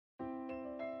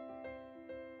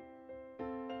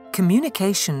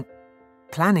Communication,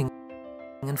 planning,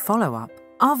 and follow-up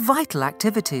are vital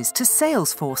activities to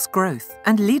Salesforce growth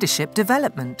and leadership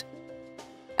development.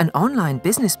 An online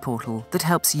business portal that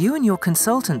helps you and your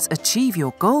consultants achieve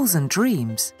your goals and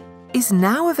dreams is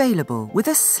now available with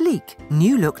a sleek,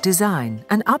 new-look design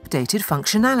and updated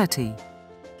functionality.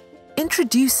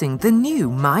 Introducing the new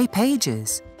My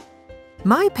Pages.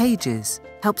 My Pages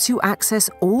helps you access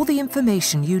all the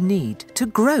information you need to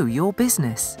grow your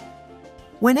business,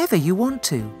 whenever you want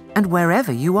to and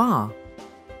wherever you are.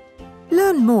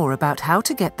 Learn more about how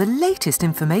to get the latest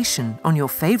information on your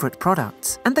favorite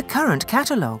products and the current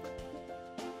catalogue.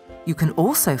 You can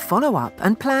also follow up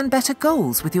and plan better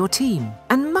goals with your team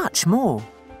and much more.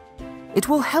 It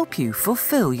will help you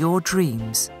fulfill your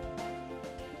dreams.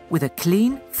 With a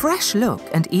clean, fresh look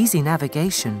and easy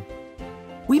navigation,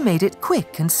 we made it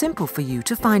quick and simple for you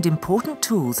to find important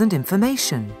tools and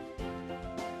information.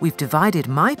 We've divided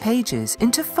My Pages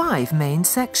into 5 main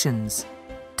sections: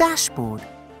 Dashboard,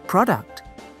 Product,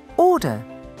 Order,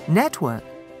 Network,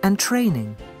 and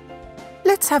Training.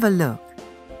 Let's have a look.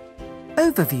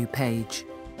 Overview page.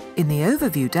 In the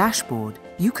Overview dashboard,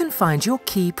 you can find your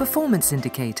key performance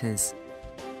indicators.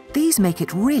 These make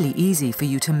it really easy for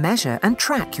you to measure and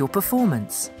track your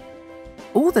performance.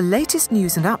 All the latest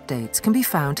news and updates can be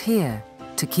found here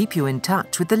to keep you in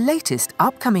touch with the latest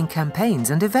upcoming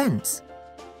campaigns and events.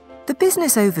 The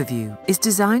Business Overview is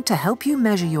designed to help you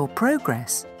measure your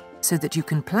progress so that you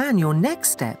can plan your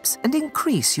next steps and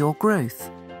increase your growth.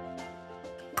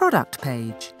 Product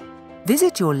page.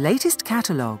 Visit your latest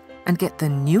catalogue and get the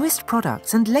newest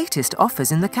products and latest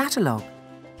offers in the catalogue.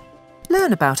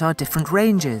 Learn about our different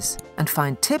ranges and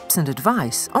find tips and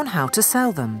advice on how to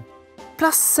sell them,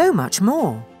 plus so much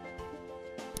more.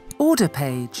 Order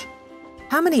page.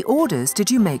 How many orders did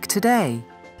you make today?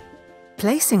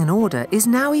 Placing an order is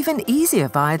now even easier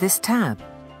via this tab.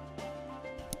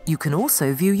 You can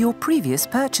also view your previous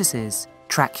purchases,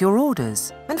 track your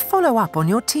orders, and follow up on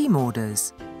your team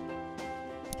orders.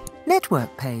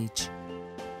 Network page.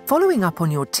 Following up on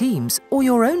your team's or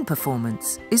your own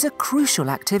performance is a crucial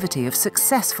activity of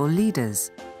successful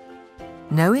leaders.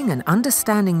 Knowing and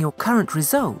understanding your current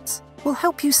results will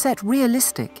help you set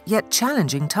realistic yet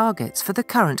challenging targets for the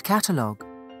current catalogue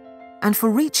and for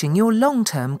reaching your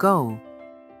long-term goal.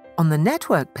 On the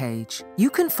Network page,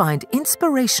 you can find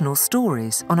inspirational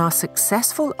stories on our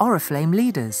successful Oriflame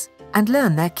leaders and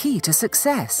learn their key to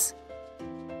success.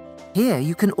 Here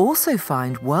you can also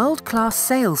find world-class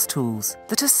sales tools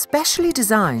that are specially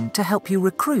designed to help you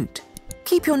recruit,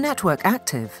 keep your network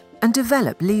active, and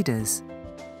develop leaders.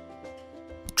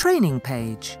 Training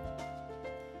page.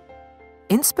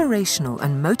 Inspirational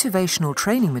and motivational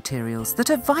training materials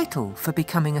that are vital for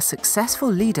becoming a successful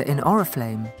leader in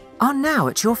Oriflame are now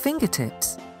at your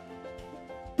fingertips.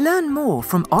 Learn more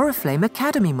from Oriflame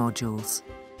Academy modules,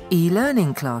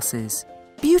 e-learning classes,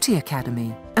 Beauty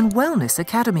Academy and Wellness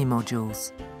Academy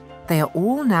modules. They are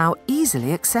all now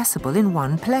easily accessible in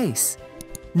one place.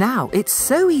 Now it's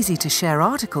so easy to share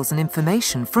articles and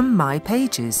information from My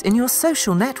Pages in your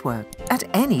social network at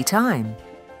any time.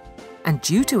 And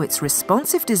due to its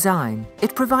responsive design,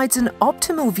 it provides an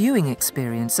optimal viewing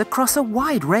experience across a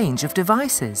wide range of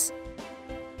devices.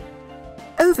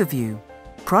 Overview,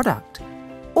 Product,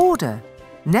 Order,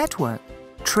 Network,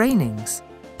 Trainings.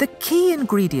 The key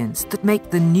ingredients that make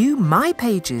the new My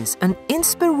Pages an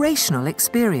inspirational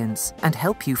experience and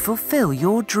help you fulfill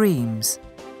your dreams.